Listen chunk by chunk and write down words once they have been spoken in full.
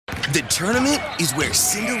The tournament is where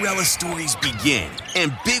Cinderella stories begin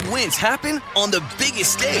and big wins happen on the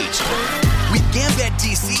biggest stage. With Gambit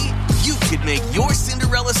DC, you could make your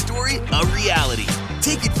Cinderella story a reality.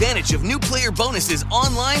 Take advantage of new player bonuses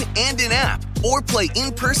online and in-app, or play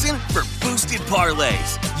in person for boosted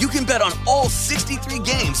parlays. You can bet on all 63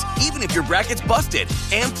 games, even if your bracket's busted,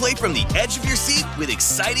 and play from the edge of your seat with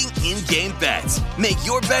exciting in-game bets. Make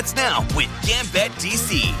your bets now with Gambit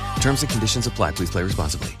DC. Terms and conditions apply. Please play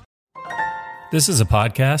responsibly. This is a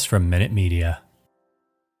podcast from Minute Media.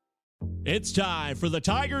 It's time for the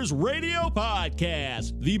Tigers Radio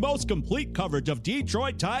Podcast, the most complete coverage of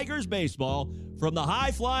Detroit Tigers baseball, from the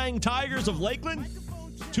high-flying Tigers of Lakeland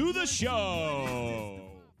to the show.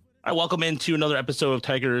 All right, welcome into another episode of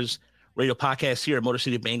Tigers Radio Podcast here at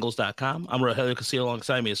MotorCityBengals.com. I'm Rogelio Castillo.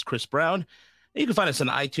 Alongside me is Chris Brown. And you can find us on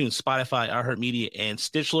iTunes, Spotify, iHeartMedia, and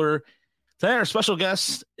Stitcher. Today, our special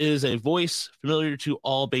guest is a voice familiar to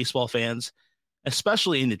all baseball fans,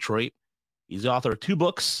 especially in Detroit. He's the author of 2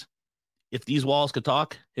 books, If These Walls Could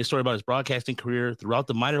Talk, his story about his broadcasting career throughout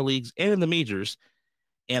the minor leagues and in the majors,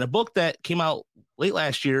 and a book that came out late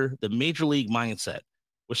last year, The Major League Mindset,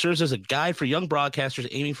 which serves as a guide for young broadcasters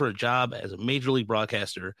aiming for a job as a major league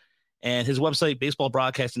broadcaster. And his website,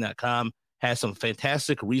 baseballbroadcasting.com, has some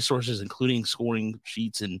fantastic resources, including scoring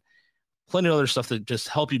sheets and plenty of other stuff to just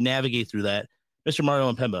help you navigate through that. Mr.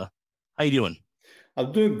 Mario Impemba, how you doing?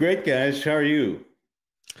 I'm doing great, guys. How are you?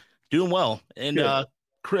 Doing well. And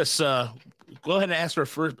Chris, go ahead and ask our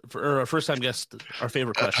first-time guest our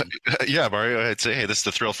favorite question. Yeah, Mario, I'd say, hey, this is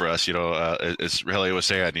the thrill for us. You know, as Rogelio was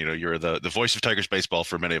saying, you know, you're the voice of Tigers baseball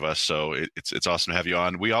for many of us, so it's awesome to have you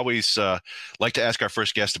on. We always like to ask our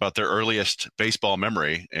first guest about their earliest baseball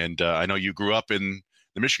memory, and I know you grew up in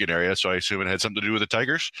the Michigan area, so I assume it had something to do with the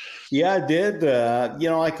Tigers? Yeah, I did. You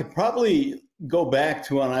know, I could probably go back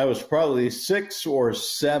to when I was probably 6 or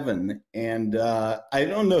 7, and I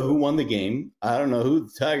don't know who won the game. I don't know who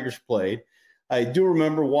the Tigers played. I do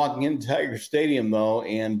remember walking into Tiger Stadium, though,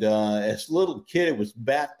 and as a little kid, it was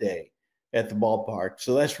bat day at the ballpark.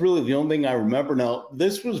 So that's really the only thing I remember. Now,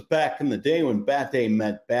 this was back in the day when bat day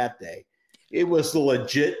meant bat day. It was the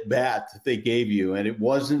legit bat that they gave you, and it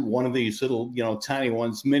wasn't one of these little, you know, tiny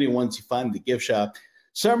ones, mini ones you find in the gift shop.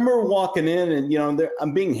 So I remember walking in, and, you know,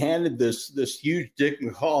 I'm being handed this huge Dick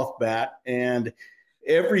McAuliffe bat, and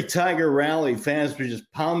every Tiger rally, fans would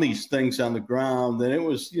just pound these things on the ground. And it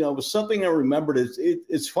was, you know, it was something I remembered.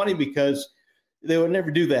 It's funny because they would never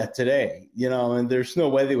do that today, you know, and there's no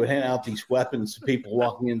way they would hand out these weapons to people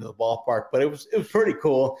walking into the ballpark. But it was pretty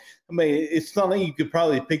cool. I mean, it's something you could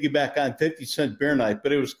probably piggyback on 50-cent beer night,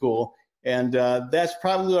 but it was cool. And that's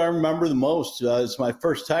probably what I remember the most. It's my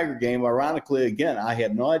first Tiger game. Ironically, again, I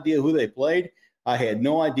had no idea who they played. I had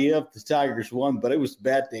no idea if the Tigers won, but it was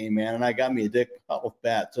bat day, man, and I got me a Dick McAuliffe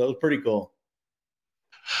bat, so it was pretty cool.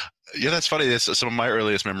 Yeah, that's funny. Some of my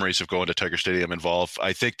earliest memories of going to Tiger Stadium involve,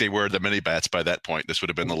 I think they were the mini bats by that point. This would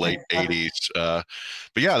have been the late 80s. But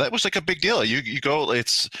yeah, that was like a big deal. You go,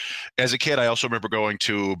 as a kid, I also remember going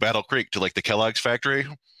to Battle Creek to like the Kellogg's factory.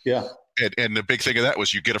 Yeah. And the big thing of that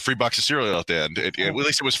was you get a free box of cereal at the end. At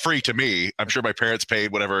least it was free to me. I'm sure my parents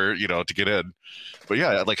paid whatever, you know, to get in. But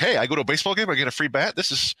yeah, like, hey, I go to a baseball game, I get a free bat.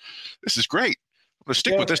 This is great. I'm going to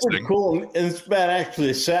stick with this thing. Cool. And this bat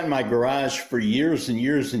actually sat in my garage for years and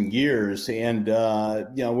years and years. And,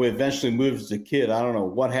 you know, we eventually moved as a kid. I don't know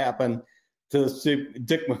what happened to the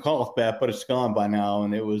Dick McAuliffe bat, but it's gone by now.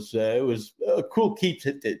 And it was a cool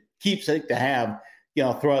keepsake to have, you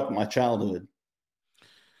know, throughout my childhood.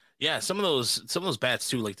 Yeah, some of those bats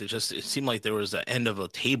too, like it seemed like there was the end of a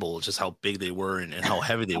table, just how big they were and how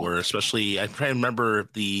heavy they were. Especially, I try to remember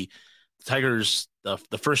the Tigers,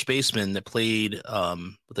 the first baseman that played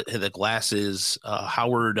with the glasses,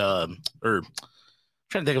 Howard, or I'm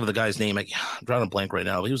trying to think of the guy's name. I'm drawing a blank right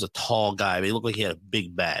now. He was a tall guy, but he looked like he had a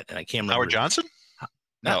big bat, and I can't remember. Howard Johnson?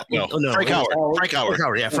 No. Frank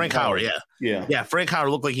Howard. Yeah, Frank Howard. Yeah. Frank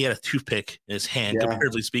Howard looked like he had a toothpick in his hand,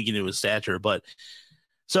 comparatively speaking to his stature, but.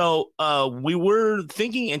 So we were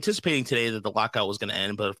anticipating today that the lockout was going to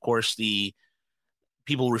end, but of course the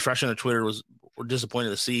people refreshing their Twitter were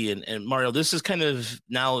disappointed to see. And Mario, this is kind of,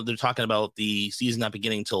 now they're talking about the season not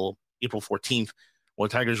beginning until April 14th, where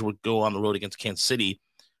the Tigers would go on the road against Kansas City.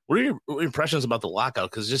 What are your impressions about the lockout?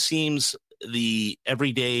 Because it just seems the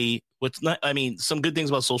everyday, some good things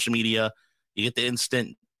about social media. You get the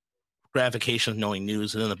instant gratification of knowing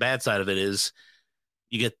news, and then the bad side of it is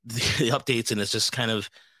you get the updates and it's just kind of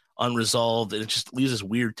unresolved, and it just leaves this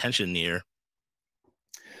weird tension in the air.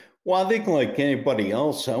 Well, I think like anybody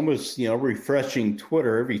else, I was, refreshing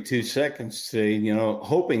Twitter every 2 seconds today,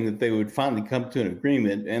 hoping that they would finally come to an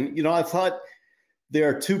agreement. And, I thought they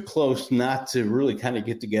are too close not to really kind of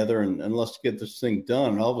get together and let's get this thing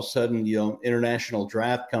done. And all of a sudden, international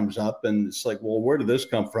draft comes up and it's like, well, where did this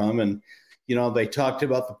come from? And, they talked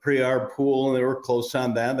about the pre-arb pool and they were close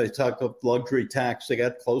on that. They talked about luxury tax. They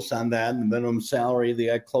got close on that. And the minimum salary, they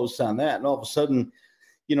got close on that. And all of a sudden,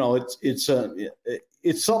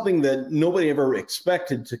 it's something that nobody ever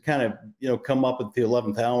expected to kind of, come up at the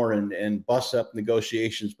 11th hour and bust up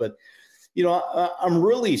negotiations. But, I'm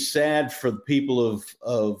really sad for the people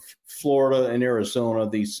of Florida and Arizona.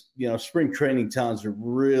 These, spring training towns are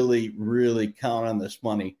really, really count on this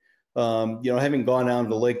money. Having gone down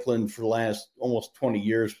to Lakeland for the last almost 20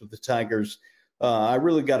 years with the Tigers, I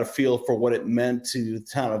really got a feel for what it meant to the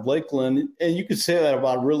town of Lakeland. And you could say that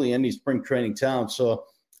about really any spring training town. So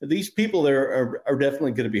these people there are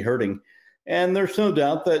definitely going to be hurting. And there's no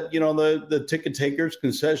doubt that, the ticket takers,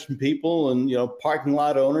 concession people, and, parking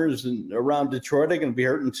lot owners and around Detroit are going to be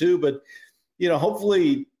hurting too. But,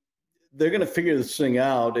 hopefully they're going to figure this thing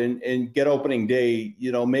out and get opening day,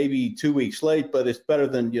 maybe 2 weeks late, but it's better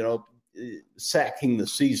than, sacking the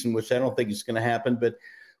season, which I don't think is going to happen. But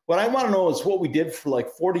what I want to know is what we did for like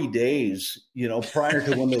 40 days, prior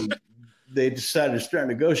to when they decided to start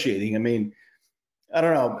negotiating. I mean, I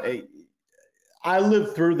don't know. I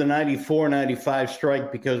lived through the 94-95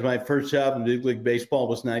 strike because my first job in Big League Baseball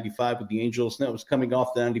was 95 with the Angels, and that was coming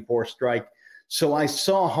off the 94 strike. So I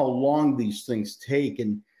saw how long these things take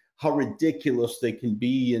and how ridiculous they can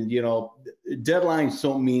be. And, deadlines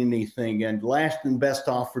don't mean anything, and last and best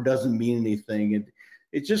offer doesn't mean anything. And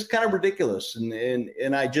it's just kind of ridiculous.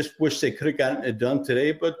 And I just wish they could have gotten it done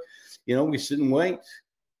today, but, we sit and wait.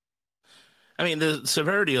 I mean, the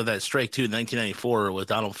severity of that strike, too, in 1994, with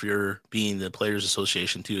Donald Fuhr being the Players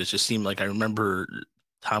Association, too, it just seemed like I remember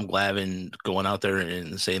Tom Glavine going out there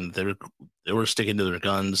and saying that they were sticking to their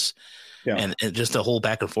guns, and just a whole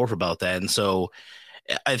back and forth about that. And so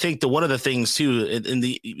I think one of the things, too,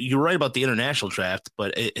 you're right about the international draft,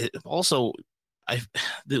 but it also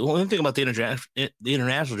the only thing about the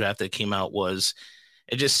international draft that came out was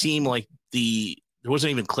it just seemed like there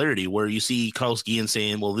wasn't even clarity, where you see Carlos Guillen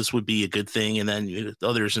saying, well, this would be a good thing, and then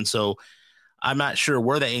others. And so I'm not sure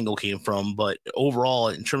where the angle came from, but overall,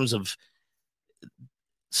 in terms of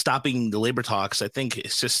stopping the labor talks, I think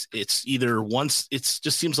it just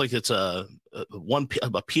seems like it's a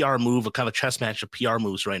PR move, a kind of chess match of PR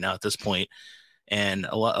moves right now at this point. And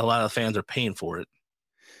a lot of fans are paying for it.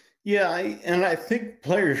 Yeah, I think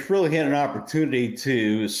players really had an opportunity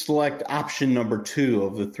to select option number 2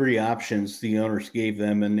 of the 3 options the owners gave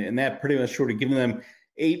them, and that pretty much sort of given them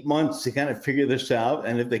 8 months to kind of figure this out.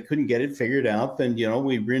 And if they couldn't get it figured out, then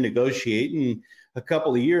we renegotiate in a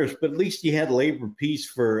couple of years. But at least you had labor peace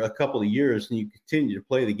for a couple of years, and you continue to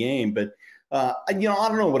play the game. But I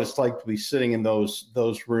don't know what it's like to be sitting in those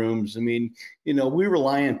rooms. I mean, we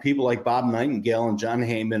rely on people like Bob Nightingale and John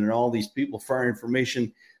Heyman and all these people for our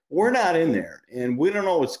information. We're not in there, and we don't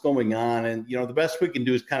know what's going on. And, the best we can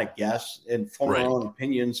do is kind of guess and form our own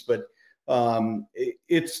opinions. But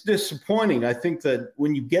it's disappointing. I think that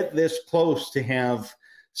when you get this close to have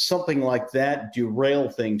something like that derail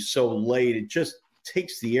things so late, it just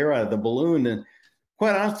takes the air out of the balloon. And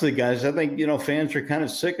quite honestly, guys, I think, fans are kind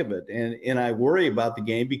of sick of it. And I worry about the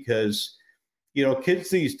game because, kids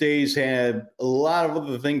these days have a lot of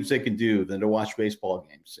other things they can do than to watch baseball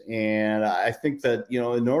games. And I think that,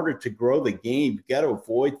 in order to grow the game, you got to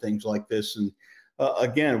avoid things like this. And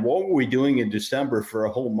again, what were we doing in December for a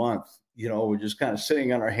whole month? We're just kind of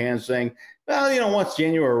sitting on our hands saying, well, once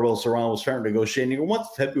January rolls around, we'll start negotiating. And once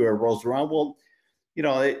February rolls around, well,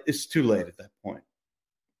 it's too late at that point.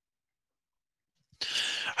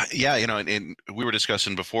 Yeah, and we were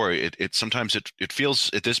discussing before, it sometimes it feels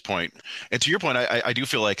at this point, and to your point, I do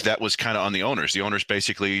feel like that was kind of on the owners. The owners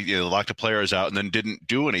basically locked the players out and then didn't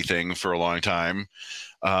do anything for a long time.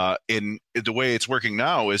 In the way it's working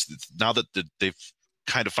now is now that they've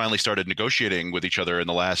kind of finally started negotiating with each other in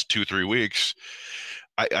the last 2-3 weeks,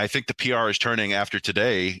 I think the PR is turning after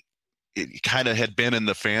today. It kind of had been in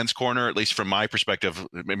the fans' corner, at least from my perspective.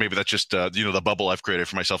 Maybe that's just the bubble I've created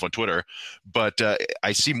for myself on Twitter. But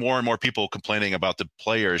I see more and more people complaining about the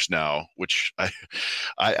players now, which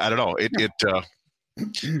I don't know.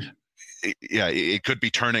 It could be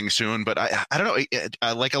turning soon, but I don't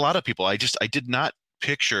know. Like a lot of people, I did not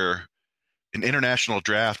picture an international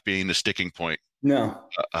draft being the sticking point. No.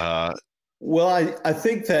 Well, I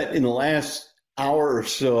think that in the last hour or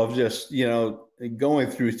so of just going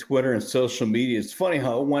through Twitter and social media, it's funny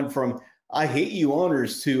how it went from I hate you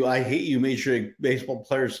owners to I hate you Major League Baseball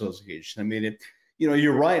Players Association. I mean,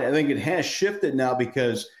 you're right. I think it has shifted now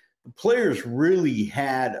because the players really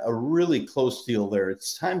had a really close deal there.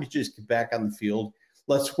 It's time to just get back on the field,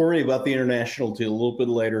 let's worry about the international deal a little bit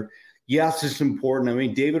later. Yes, it's important. I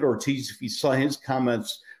mean, David Ortiz, if you saw his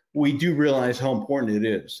comments, we do realize how important it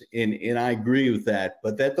is. And I agree with that.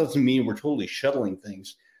 But that doesn't mean we're totally shuttling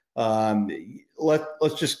things.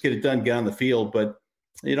 Let's just get it done, get on the field. But,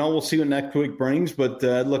 we'll see what next week brings. But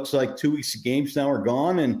it looks like 2 weeks of games now are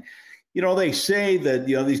gone. And, they say that,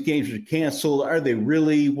 these games are canceled. Are they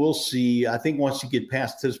really? We'll see. I think once you get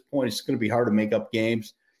past this point, it's going to be hard to make up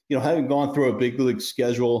games. Having gone through a big league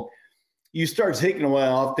schedule, you start taking away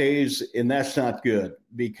off days, and that's not good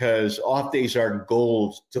because off days are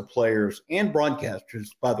gold to players and broadcasters,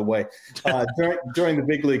 by the way, during the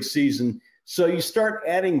big league season. So you start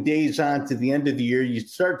adding days on to the end of the year. You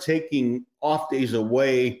start taking off days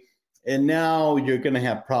away, and now you're going to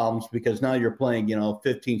have problems because now you're playing,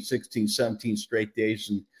 15, 16, 17 straight days,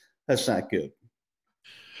 and that's not good.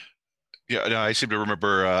 Yeah, no, I seem to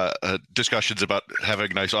remember discussions about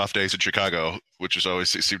having nice off days in Chicago, which is always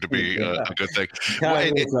seemed to be a good thing.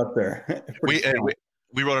 It's up there.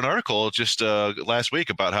 We wrote an article just last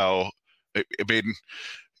week about how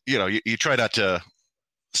you try not to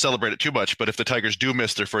celebrate it too much, but if the Tigers do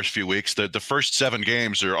miss their first few weeks, the first 7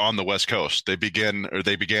 games are on the West Coast. They began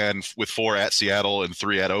with 4 at Seattle and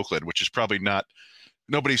 3 at Oakland, which is probably not.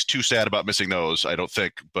 Nobody's too sad about missing those, I don't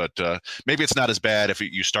think. But maybe it's not as bad if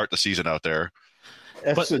you start the season out there.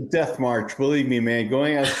 That's a death march. Believe me, man.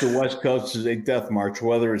 Going out to the West Coast is a death march,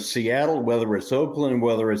 whether it's Seattle, whether it's Oakland,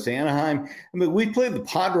 whether it's Anaheim. I mean, we played the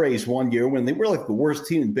Padres one year when they were like the worst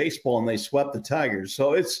team in baseball, and they swept the Tigers.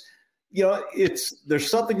 So it's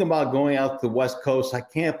there's something about going out to the West Coast. I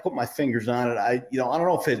can't put my fingers on it. I don't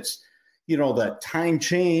know if it's that time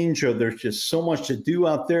change or there's just so much to do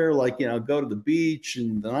out there, like, go to the beach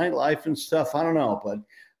and the nightlife and stuff. I don't know, but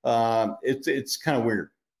it's kind of weird.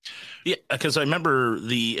 Yeah, because I remember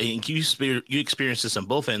you experienced this on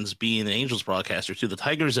both ends being an Angels broadcaster too. The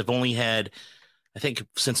Tigers have only had, I think,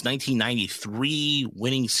 since 1993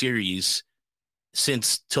 winning series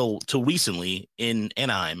till recently in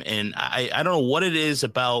Anaheim. And I don't know what it is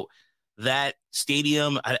about that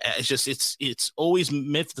stadium. It's always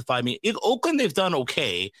mystified me. In Oakland, they've done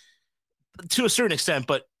okay to a certain extent,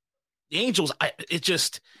 but the Angels,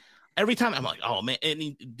 every time I'm like, oh man.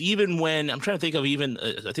 And even when I'm trying to think of,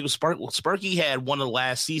 I think it was Sparky had one of the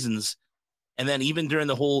last seasons, and then even during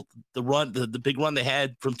the big run they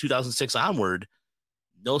had from 2006 onward,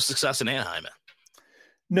 no success in Anaheim.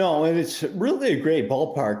 No, and it's really a great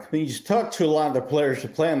ballpark. I mean, you talk to a lot of the players who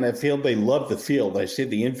play on that field. They love the field. I see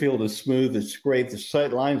the infield is smooth. It's great. The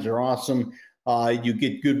sight lines are awesome. You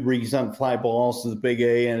get good reads on fly balls to the Big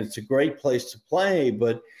A, and it's a great place to play.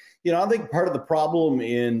 But, I think part of the problem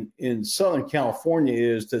in Southern California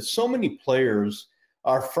is that so many players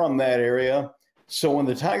are from that area. So when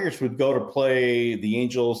the Tigers would go to play the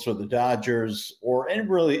Angels or the Dodgers or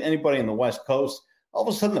anybody in the West Coast, all of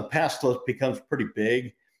a sudden the pass list becomes pretty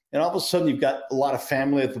big. And all of a sudden you've got a lot of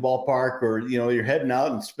family at the ballpark, or, you're heading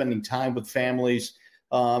out and spending time with families.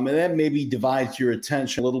 And that maybe divides your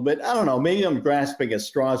attention a little bit. I don't know. Maybe I'm grasping at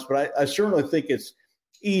straws, but I certainly think it's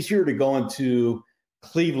easier to go into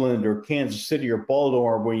Cleveland or Kansas City or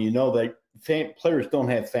Baltimore where that players don't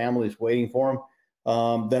have families waiting for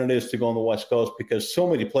them than it is to go on the West Coast, because so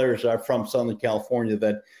many players are from Southern California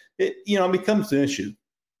that it becomes an issue.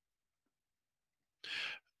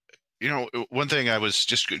 One thing I was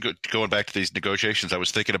just going back to these negotiations, I was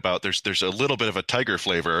thinking about there's a little bit of a Tiger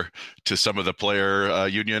flavor to some of the player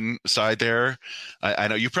union side there. I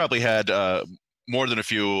know you probably had more than a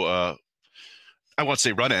few, I won't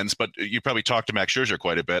say run-ins, but you probably talked to Max Scherzer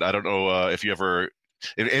quite a bit. I don't know if you ever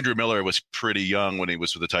 – Andrew Miller was pretty young when he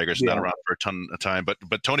was with the Tigers, not around for a ton of time.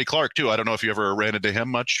 But Tony Clark, too, I don't know if you ever ran into him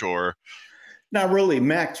much or – Not really.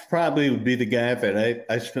 Max probably would be the guy that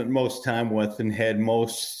I spent most time with and had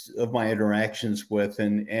most of my interactions with.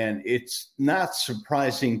 And it's not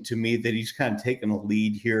surprising to me that he's kind of taken a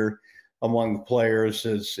lead here among the players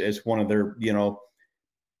as one of their,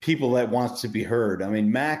 people that wants to be heard. I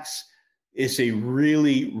mean, Max is a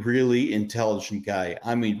really, really intelligent guy.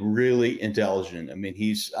 I mean, really intelligent. I mean,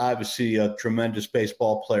 he's obviously a tremendous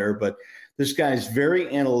baseball player, but this guy is very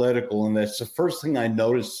analytical, and that's the first thing I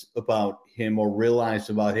noticed about him or realized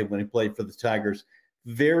about him when he played for the Tigers.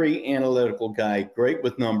 Very analytical guy, great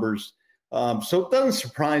with numbers. So it doesn't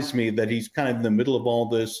surprise me that he's kind of in the middle of all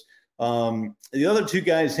this. The other two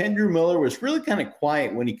guys, Andrew Miller was really kind of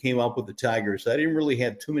quiet when he came up with the Tigers. I didn't really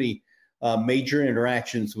have too many major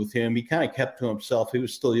interactions with him. He kind of kept to himself. He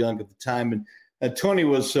was still young at the time. And Tony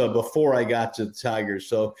was before I got to the Tigers.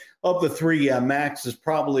 So of the three, Max is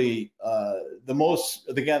probably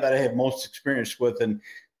the guy that I have most experience with. And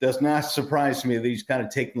does not surprise me that he's kind of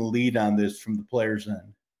taking the lead on this from the players'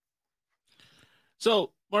 end.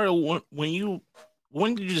 So, Mario,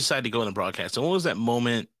 when did you decide to go into broadcasting? What was that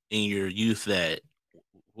moment in your youth that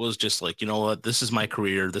was just like, you know what, this is my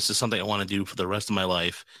career. This is something I want to do for the rest of my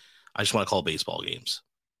life. I just want to call baseball games.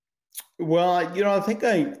 Well, I think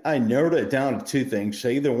I narrowed it down to two things.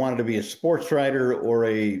 I either wanted to be a sports writer or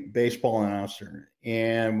a baseball announcer.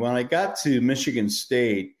 And when I got to Michigan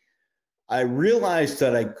State, I realized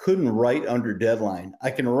that I couldn't write under deadline.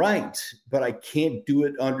 I can write, but I can't do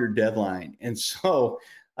it under deadline. And so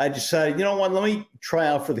I decided, you know what, let me try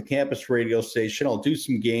out for the campus radio station. I'll do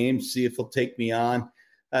some games, see if they'll take me on.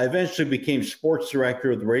 I eventually became sports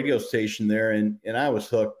director of the radio station there, and I was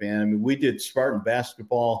hooked, man. I mean, we did Spartan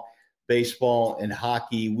basketball, baseball, and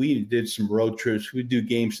hockey. We did some road trips. We'd do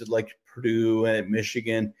games at like Purdue and at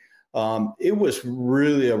Michigan. It was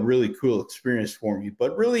really a really cool experience for me.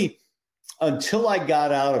 But really, until I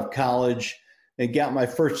got out of college and got my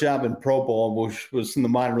first job in pro ball, which was in the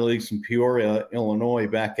minor leagues in Peoria, Illinois,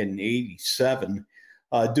 back in '87,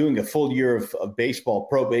 doing a full year of baseball,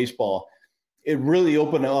 pro baseball, it really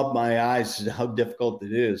opened up my eyes to how difficult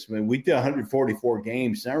it is. I mean, we did 144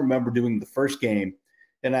 games. And I remember doing the first game,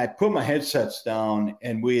 and I put my headsets down,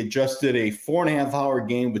 and we adjusted a 4.5-hour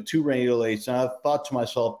game with 2 rain delays. And I thought to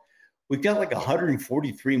myself, we've got like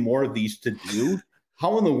 143 more of these to do.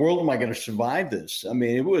 How in the world am I going to survive this? I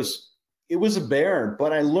mean, it was a bear,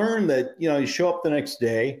 but I learned that, you show up the next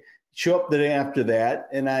day, show up the day after that.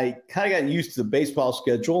 And I kind of got used to the baseball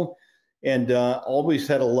schedule and always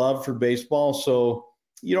had a love for baseball. So,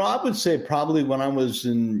 I would say probably when I was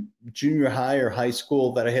in junior high or high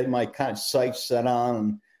school that I had my kind of sights set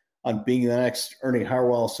on being the next Ernie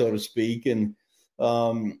Harwell, so to speak. And,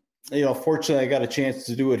 fortunately I got a chance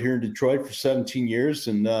to do it here in Detroit for 17 years.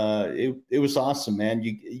 And it was awesome, man.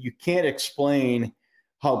 You can't explain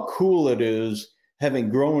how cool it is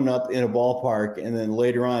having grown up in a ballpark and then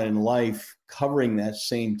later on in life covering that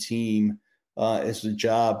same team as a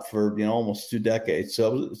job for, almost 2 decades.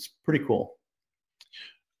 So it's pretty cool.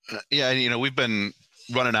 Yeah. And, we've been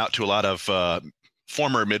running out to a lot of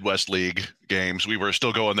former Midwest League games. We were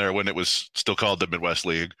still going there when it was still called the Midwest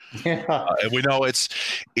League. Yeah. And we know it's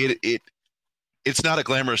not a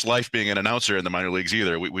glamorous life being an announcer in the minor leagues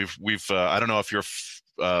either. We've I don't know if you're,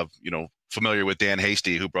 familiar with Dan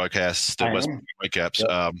Hasty, who broadcasts the West Whitecaps.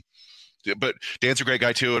 Yep. But Dan's a great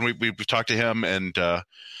guy too. And we've talked to him and,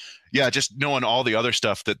 just knowing all the other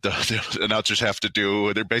stuff that the announcers have to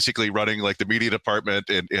do. They're basically running like the media department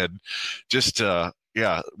and just,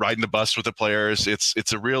 riding the bus with the players.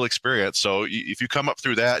 It's a real experience. So if you come up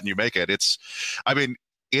through that and you make it, it's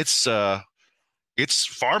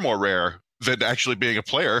far more rare than actually being a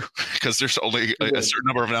player because there's only a certain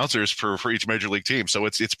number of announcers for each major league team. So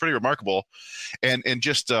it's pretty remarkable. And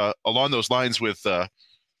just along those lines with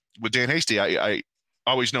Dan Hasty, I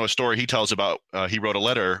always know a story he tells about. He wrote a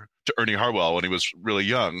letter to Ernie Harwell when he was really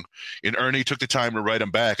young, and Ernie took the time to write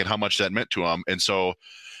him back and how much that meant to him. And so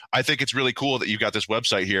I think it's really cool that you've got this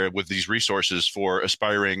website here with these resources for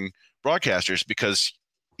aspiring broadcasters because,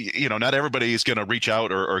 not everybody is going to reach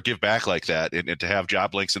out or give back like that, and to have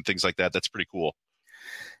job links and things like that. That's pretty cool.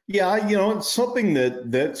 Yeah. It's something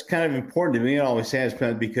that's kind of important to me. It always has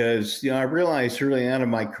been because, I realized early on in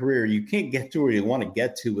my career, you can't get to where you want to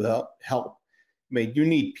get to without help. I mean, you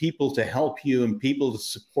need people to help you and people to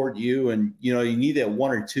support you. And, you need that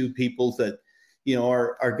 1 or 2 people that,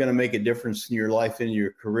 are going to make a difference in your life and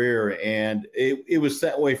your career. And it was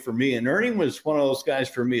that way for me. And Ernie was one of those guys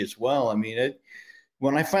for me as well. I mean,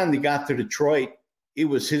 when I finally got to Detroit, it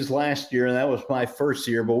was his last year and that was my first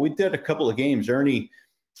year. But we did a couple of games. Ernie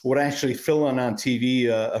would actually fill in on TV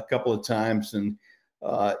a couple of times. And,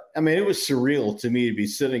 it was surreal to me to be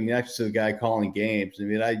sitting next to the guy calling games. I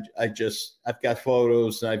mean, I've got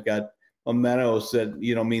photos and I've got mementos that,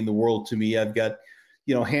 mean the world to me. I've got,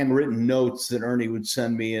 handwritten notes that Ernie would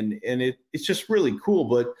send me. And it's just really cool.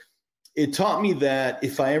 But it taught me that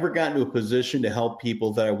if I ever got into a position to help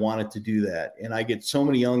people that I wanted to do that. And I get so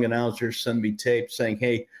many young announcers send me tapes saying,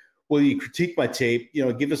 hey, will you critique my tape?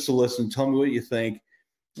 Give us a listen. Tell me what you think.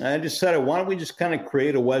 And I decided, why don't we just kind of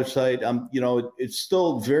create a website? It's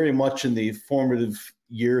still very much in the formative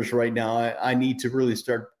years right now. I need to really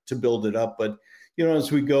start to build it up. But,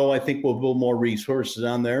 as we go, I think we'll build more resources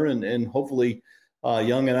on there and hopefully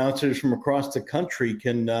young announcers from across the country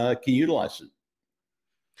can utilize it.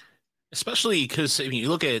 Especially because you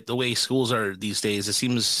look at the way schools are these days, it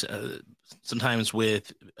seems sometimes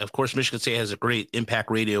of course, Michigan State has a great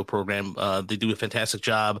impact radio program. They do a fantastic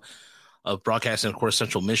job of broadcasting, of course,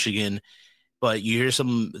 Central Michigan, but you hear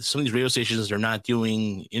some of these radio stations, they're not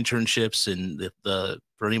doing internships and the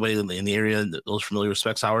for anybody in the area, those familiar with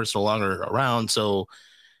Specs Hours so long are around. So,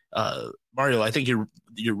 Mario, I think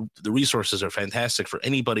the resources are fantastic for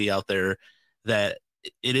anybody out there that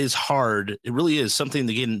it is hard. It really is something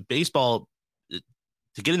to get in baseball,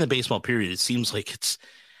 to get in the baseball period. It seems like it's,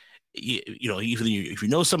 even if you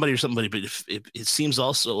know somebody or somebody, but if it seems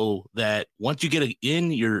also that once you get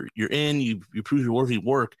in, you're in, you prove your worthy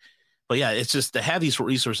work. But yeah, it's just to have these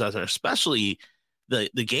resources out there, especially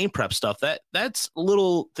the game prep stuff. That's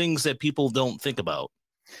little things that people don't think about.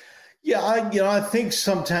 Yeah, I think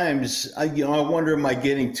sometimes I wonder, am I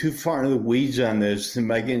getting too far into the weeds on this? Am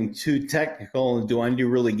I getting too technical? And do I need to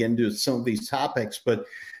really get into some of these topics? But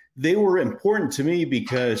they were important to me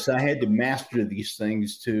because I had to master these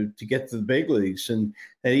things to get to the big leagues and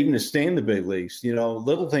even to stay in the big leagues.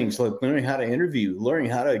 Little things like learning how to interview, learning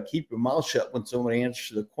how to keep your mouth shut when somebody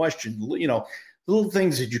answers the question. Little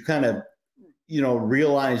things that you kind of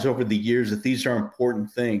realize over the years that these are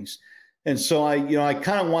important things. And so I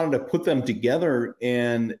kind of wanted to put them together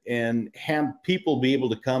and have people be able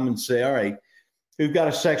to come and say, all right, we've got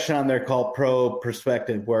a section on there called Pro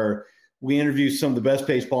Perspective where we interview some of the best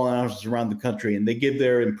baseball announcers around the country, and they give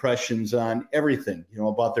their impressions on everything,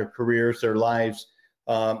 about their careers, their lives,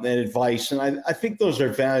 and advice. And I think those are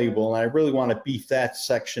valuable, and I really want to beef that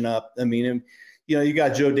section up. I mean, you got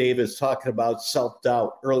Joe Davis talking about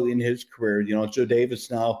self-doubt early in his career. Joe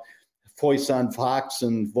Davis now voice on Fox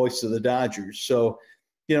and voice of the Dodgers. So,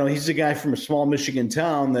 he's a guy from a small Michigan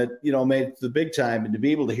town that, made it to the big time. And to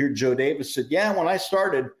be able to hear Joe Davis said, yeah, when I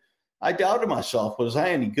started, I doubted myself. Was I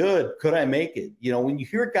any good? Could I make it? When you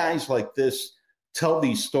hear guys like this tell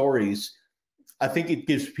these stories, I think it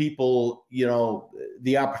gives people,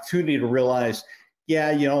 the opportunity to realize, yeah,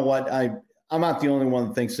 you know what? I'm not the only one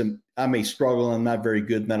that thinks that I may struggle and I'm not very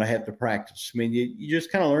good and that I have to practice. I mean, you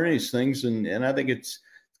just kind of learn these things. And I think it's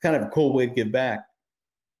kind of a cool way to give back.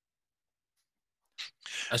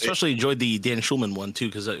 I especially enjoyed the Dan Schulman one too,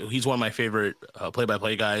 because he's one of my favorite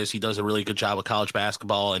play-by-play guys. He does a really good job of college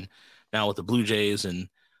basketball and now with the Blue Jays. And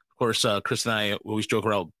of course, Chris and I always joke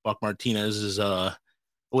around Buck Martinez is the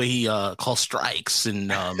way he calls strikes and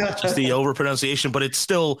just the overpronunciation, but it's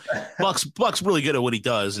still Buck's really good at what he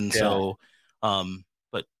does. And so,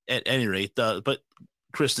 but at any rate, but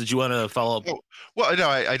Chris, did you want to follow up? Well, no,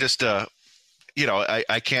 I just, I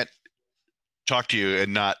can't talk to you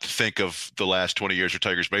and not think of the last 20 years of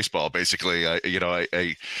Tigers baseball. Basically,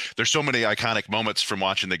 there's so many iconic moments from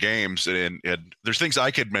watching the games, and there's things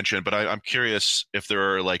I could mention, but I'm curious if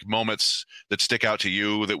there are like moments that stick out to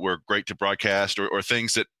you that were great to broadcast, or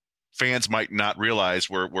things that fans might not realize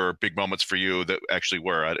were big moments for you that actually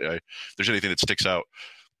were. If there's anything that sticks out.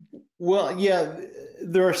 Well, yeah,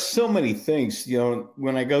 there are so many things,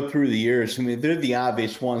 when I go through the years. I mean, they're the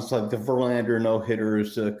obvious ones like the Verlander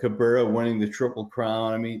no-hitters, Cabrera winning the Triple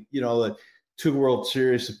Crown. I mean, the 2 World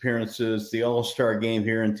Series appearances, the All-Star game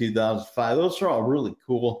here in 2005. Those are all really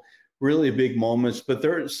cool, really big moments.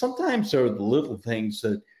 But sometimes there are the little things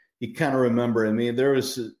that you kind of remember. I mean, there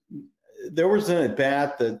was an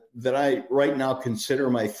at-bat that I right now consider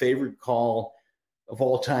my favorite call of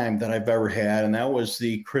all time that I've ever had, and that was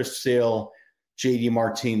the Chris Sale, JD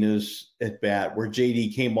Martinez at bat, where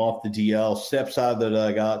JD came off the DL, steps out of the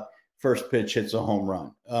dugout, first pitch hits a home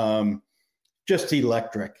run. Just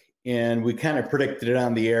electric. And we kind of predicted it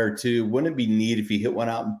on the air too. Wouldn't it be neat if he hit one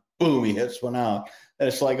out and boom, he hits one out? And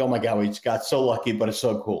it's like, oh my God, we just got so lucky, but it's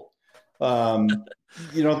so cool. The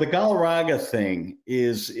Galarraga thing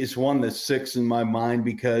is one that sticks in my mind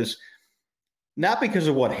not because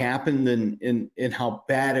of what happened and how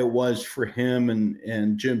bad it was for him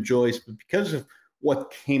and Jim Joyce, but because of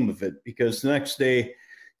what came of it. Because the next day,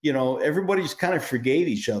 everybody just kind of forgave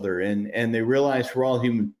each other and they realized we're all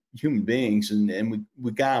human beings and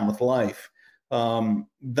we got on with life. The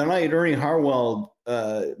night Ernie Harwell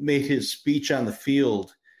made his speech on the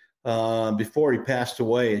field before he passed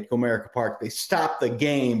away at Comerica Park, they stopped the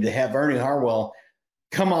game to have Ernie Harwell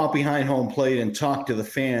come out behind home plate and talk to the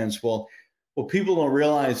fans. Well, what people don't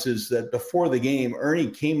realize is that before the game, Ernie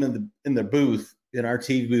came in the booth, in our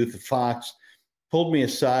TV booth at Fox, pulled me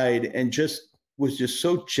aside and was just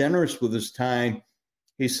so generous with his time.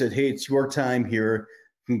 He said, "Hey, it's your time here.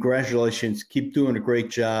 Congratulations. Keep doing a great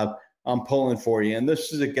job. I'm pulling for you." And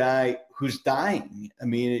this is a guy who's dying. I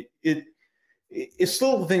mean, it's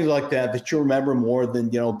little things like that you remember more than,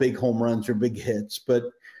 big home runs or big hits. But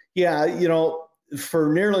yeah,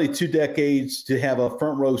 for nearly 2 decades to have a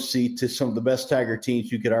front row seat to some of the best Tiger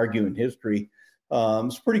teams you could argue in history,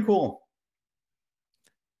 it's pretty cool.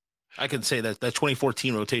 I could say that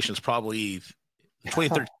 2014 rotation is probably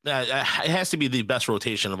 2013. It has to be the best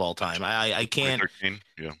rotation of all time. I can't. 2013,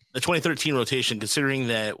 yeah. The 2013 rotation, considering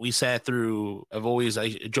that we sat through.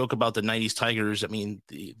 I joke about the 90s Tigers. I mean,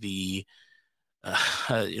 the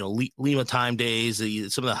Lima time days.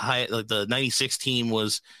 Some of the high, like the 96 team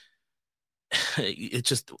was. It's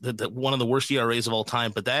just one of the worst ERAs of all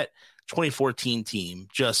time. But that 2014 team,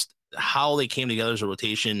 just how they came together as a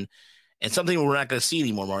rotation, and something we're not going to see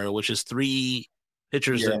anymore, Mario, which is 3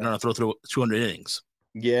 pitchers that are going to throw through 200 innings.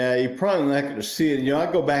 Yeah, you're probably not going to see it. I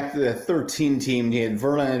go back to that 13 team. You had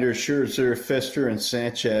Verlander, Scherzer, Pfister, and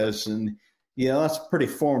Sanchez. And, that's pretty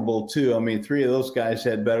formidable, too. I mean, 3 of those guys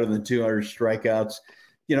had better than 200 strikeouts.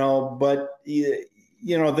 But,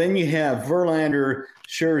 then you have Verlander,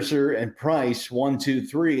 Scherzer, and Price, 1, 2,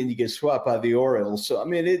 3, and you get swapped by the Orioles. So, I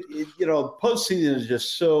mean, postseason is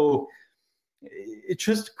just so – it's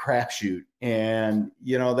just a crapshoot. And,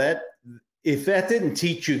 that – if that didn't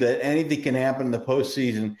teach you that anything can happen in the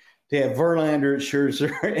postseason, to have Verlander,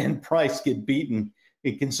 Scherzer, and Price get beaten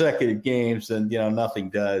in consecutive games, then, nothing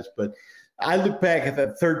does. But I look back at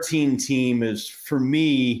that 13 team as, for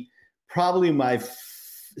me, probably my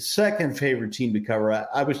second favorite team to cover.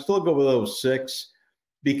 I would still go with 06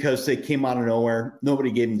 because they came out of nowhere. Nobody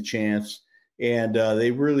gave them the chance. And they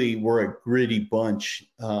really were a gritty bunch.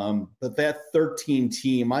 But that 13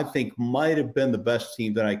 team, I think, might have been the best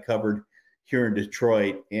team that I covered here in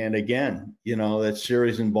Detroit. And again, that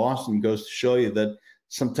series in Boston goes to show you that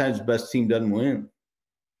sometimes the best team doesn't win.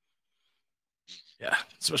 Yeah,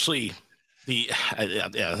 especially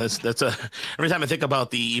that's every time I think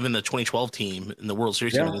about even the 2012 team in the World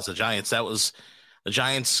Series against the Giants, that was the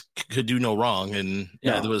Giants could do no wrong. And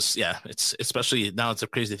it's especially now it's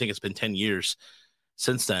crazy to think it's been 10 years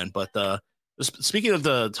since then. But speaking of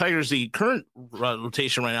the Tigers, the current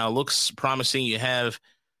rotation right now looks promising. You have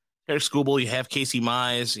Eric Skubal, you have Casey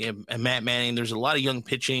Mize, you have Matt Manning. There's a lot of young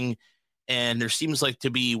pitching, and there seems like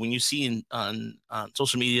to be, when you see on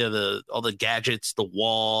social media all the gadgets, the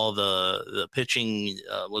wall, the pitching,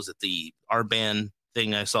 was it the armband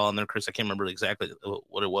thing I saw on there, Chris? I can't remember exactly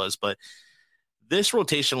what it was, but this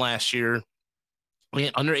rotation last year,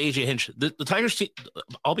 under AJ Hinch, the Tigers team,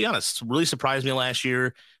 I'll be honest, really surprised me last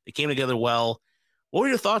year. They came together well. What were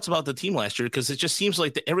your thoughts about the team last year? Because it just seems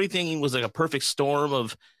like everything was like a perfect storm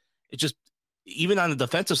of. It just, even on the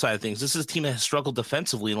defensive side of things, this is a team that has struggled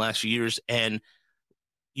defensively in the last few years, and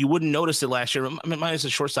you wouldn't notice it last year. I mean, minus the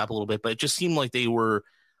shortstop a little bit, but it just seemed like they were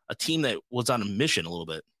a team that was on a mission a little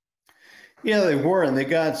bit. Yeah, they were, and they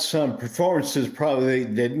got some performances probably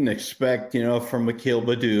they didn't expect, from Mikhail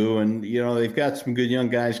Badu, and, they've got some good young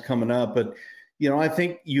guys coming up. But, I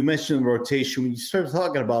think you mentioned the rotation. When you start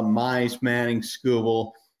talking about Mize, Manning,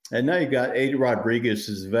 Skubal, and now you got Eddie Rodriguez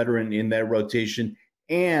as a veteran in that rotation,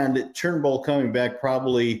 and Turnbull coming back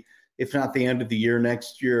probably, if not the end of the year,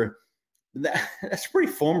 next year. That's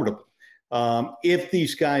pretty formidable. If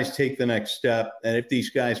these guys take the next step and if these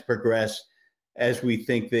guys progress as we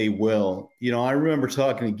think they will. I remember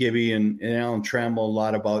talking to Gibby and Alan Trammell a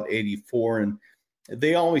lot about 84, and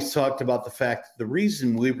they always talked about the fact that the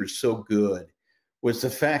reason we were so good was the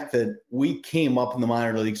fact that we came up in the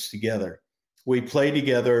minor leagues together. We played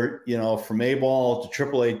together, from A-ball to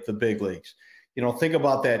AAA to the big leagues. Think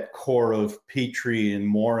about that core of Petrie and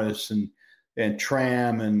Morris and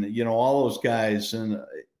Tram and, all those guys, and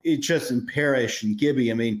and Parrish and Gibby.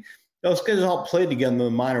 I mean, those guys all played together in the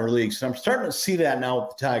minor leagues. And I'm starting to see that now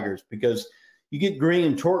with the Tigers, because you get Green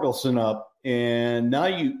and Torkelson up, and now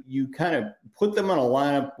you kind of put them in a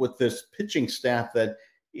lineup with this pitching staff that,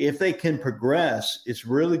 if they can progress, it's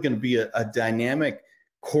really going to be a dynamic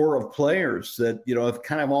core of players that, have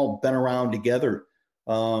kind of all been around together.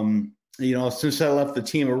 Since I left the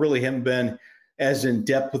team, I really haven't been as in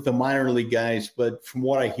depth with the minor league guys, but from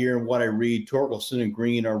what I hear and what I read, Torkelson and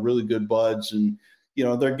Green are really good buds, and,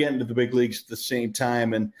 they're getting to the big leagues at the same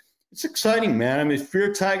time. And it's exciting, man. I mean, if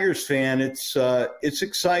you're a Tigers fan, it's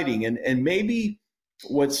exciting. And maybe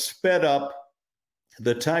what sped up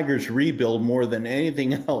the Tigers rebuild more than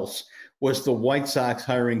anything else was the White Sox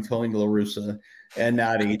hiring Tony La Russa and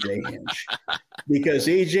not A.J. Hinch. Because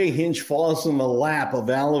A.J. Hinch falls in the lap of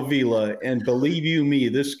Al Avila, and believe you me,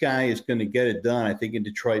 this guy is going to get it done, I think, in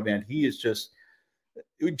Detroit, man. He is just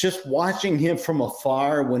watching him from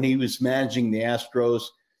afar when he was managing the Astros,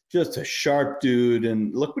 just a sharp dude.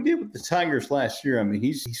 And look what he did with the Tigers last year. I mean,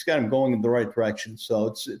 he's got him going in the right direction. So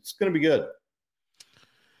it's going to be good.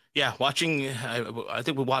 Yeah, watching, I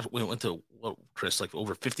think we went to, Chris, like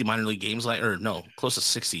over 50 minor league games, close to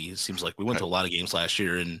 60. It seems like we went to a lot of games last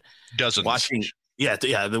year, and dozens. Watching,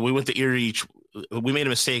 we went to Erie. We made a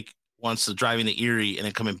mistake once driving to Erie and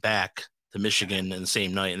then coming back to Michigan in the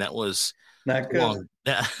same night, and that was Not good. long.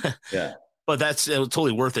 Yeah. Yeah. But that's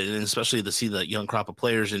totally worth it, and especially to see the young crop of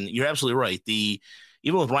players. And you're absolutely right.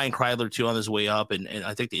 Even with Ryan Kreidler too on his way up, and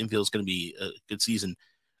I think the infield is going to be a good season,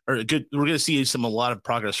 or a good. We're going to see a lot of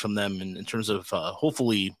progress from them in terms of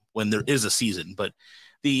hopefully when there is a season. But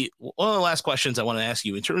one of the last questions I want to ask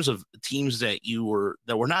you in terms of teams that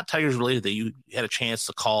were not Tigers related that you had a chance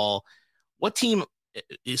to call, what team,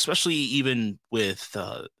 especially even with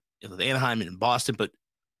the Anaheim and Boston, but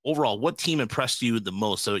overall, what team impressed you the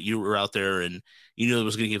most? So you were out there and you knew it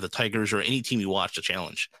was going to give the Tigers or any team you watched a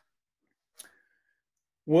challenge.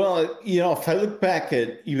 Well, if I look back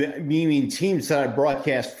at you mean teams that I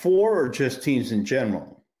broadcast for, or just teams in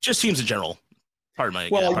general? Just teams in general.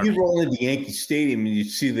 You roll into Yankee Stadium and you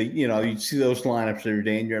see you'd see those lineups every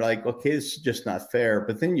day, and you're like, okay, this is just not fair.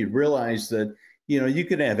 But then you realize that you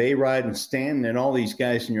could have A-Rod and Stanton and all these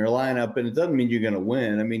guys in your lineup, and it doesn't mean you're going to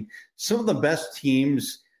win. I mean, some of the best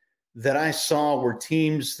teams that I saw were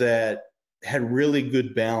teams that had really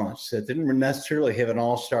good balance, that didn't necessarily have an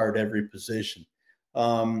all-star at every position.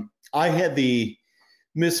 I had the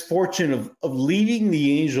misfortune of leading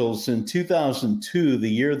the Angels in 2002, the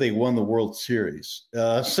year they won the World Series.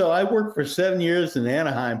 So I worked for 7 years in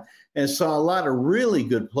Anaheim and saw a lot of really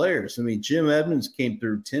good players. I mean, Jim Edmonds came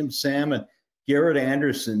through, Tim Salmon, Garrett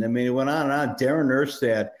Anderson. I mean, it went on and on. Darren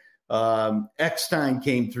Erstad, Eckstein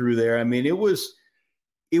came through there. I mean, it was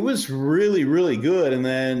really, really good. And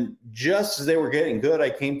then just as they were getting good, I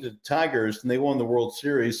came to the Tigers and they won the World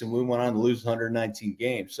Series and we went on to lose 119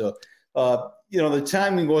 games. So, the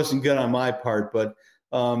timing wasn't good on my part, but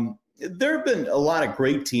there have been a lot of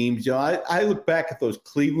great teams. I look back at those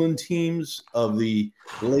Cleveland teams of the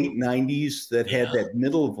late 90s that had that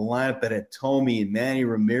middle of the lineup that had Tomey and Manny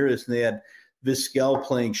Ramirez, and they had Vizquel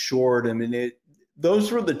playing short. I mean,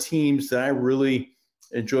 those were the teams that I really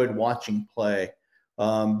enjoyed watching play.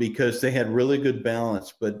 Because they had really good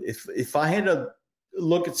balance. But if I had to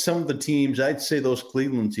look at some of the teams, I'd say those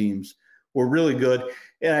Cleveland teams were really good.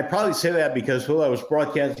 And I probably say that because while I was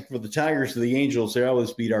broadcasting for the Tigers or the Angels, they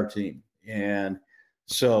always beat our team. And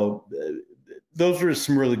so those were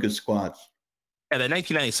some really good squads. Yeah, the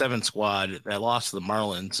 1997 squad that lost to the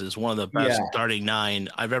Marlins is one of the best starting nine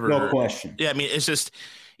I've ever heard. No question. Yeah, I mean, it's just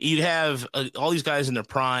you'd have all these guys in their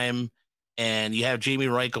prime, and you have Jamie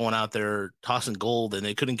Wright going out there tossing gold, and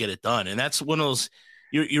they couldn't get it done. And that's one of those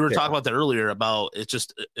you were talking about that earlier about it's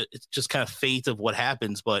just kind of fate of what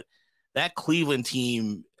happens. But that Cleveland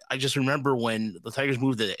team, I just remember when the Tigers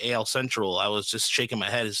moved to the AL Central, I was just shaking my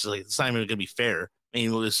head. It's like, it's not even going to be fair. I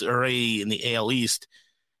mean, it was already in the AL East,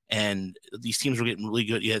 and these teams were getting really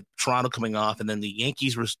good. You had Toronto coming off, and then the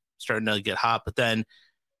Yankees were starting to get hot. But then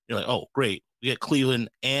you're like, oh, great. We got Cleveland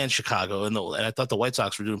and Chicago, and I thought the White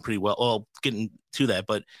Sox were doing pretty well. Well, getting to that,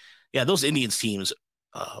 but yeah, those Indians teams.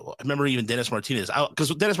 I remember even Dennis Martinez,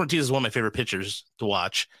 because Dennis Martinez is one of my favorite pitchers to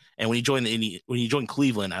watch. And when he joined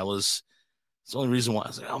Cleveland, it's the only reason why I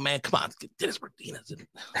was like, oh man, come on, get Dennis Martinez.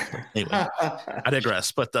 Anyway, I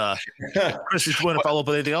digress. But Chris, you want to follow up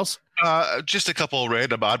with anything else? Just a couple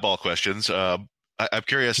random oddball questions. I'm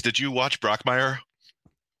curious. Did you watch Brockmire?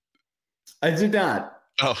 I did not.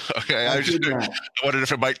 Oh, okay. I wondered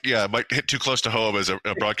if it might hit too close to home as a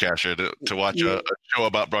broadcaster to watch a show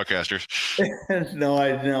about broadcasters. No,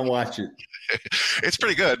 I did not watch it. It's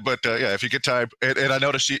pretty good, but if you get time, and I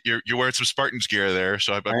noticed you're wearing some Spartans gear there,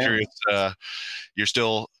 so I'm curious. You're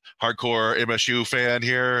still hardcore MSU fan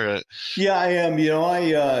here? Yeah, I am.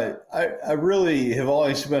 I really have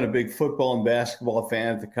always been a big football and basketball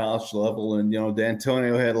fan at the college level. And,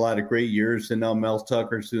 D'Antonio had a lot of great years, and now Mel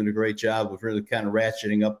Tucker's doing a great job of really kind of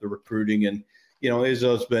ratcheting up the recruiting. And,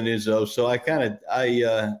 Izzo's been Izzo. So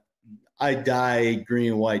I die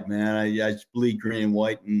green and white, man. I just bleed green and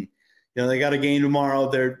white. And, they got a game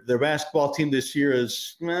tomorrow. Their basketball team this year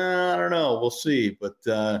is, I don't know. We'll see. But,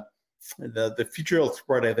 the future looks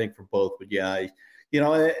bright, I think, for both. But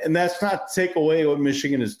and that's not to take away what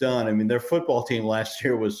Michigan has done. I mean, their football team last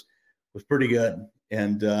year was pretty good,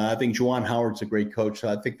 and I think Juwan Howard's a great coach. So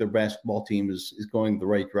I think their basketball team is going the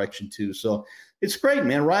right direction too. So it's great,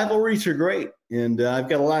 man. Rivalries are great, and I've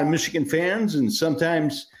got a lot of Michigan fans, and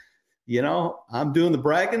sometimes, I'm doing the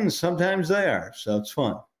bragging, and sometimes they are. So it's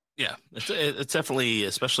fun. Yeah, it's definitely,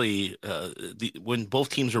 especially when both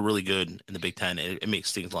teams are really good in the Big Ten, it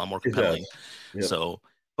makes things a lot more compelling. Yep. So,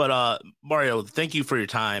 but Mario, thank you for your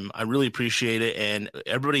time. I really appreciate it. And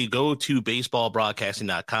everybody go to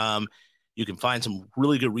baseballbroadcasting.com. You can find some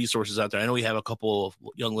really good resources out there. I know we have a couple of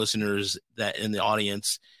young listeners that in the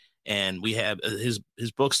audience, and we have his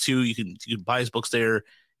books too. You can buy his books there.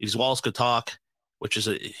 His Wallace Could Talk, which is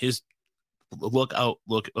his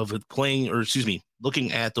outlook of playing, or excuse me,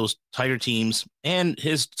 looking at those Tiger teams and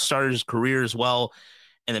his starter's career as well,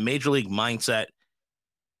 and the major league mindset.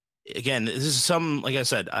 Again, this is like I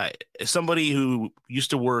said, as somebody who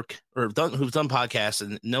used to work who's done podcasts,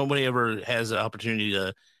 and nobody ever has an opportunity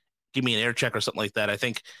to give me an air check or something like that. I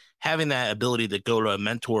think having that ability to go to a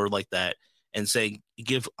mentor like that and say,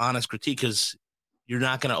 give honest critique, because you're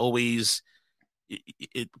not going to always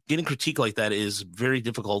getting critique like that is very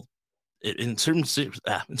difficult in certain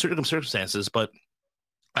circumstances. But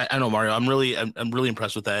I know, Mario, I'm really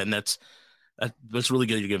impressed with that. And that's really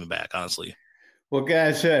good. You're giving back, honestly. Well,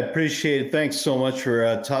 guys, I appreciate it. Thanks so much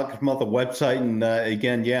for talking about the website. And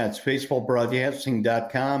again, it's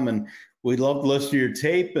baseballbroadcasting.com. And we'd love to listen to your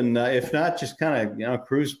tape. And if not, just kind of,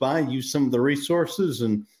 cruise by, use some of the resources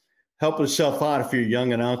and help yourself out if you're a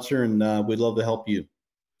young announcer. And we'd love to help you.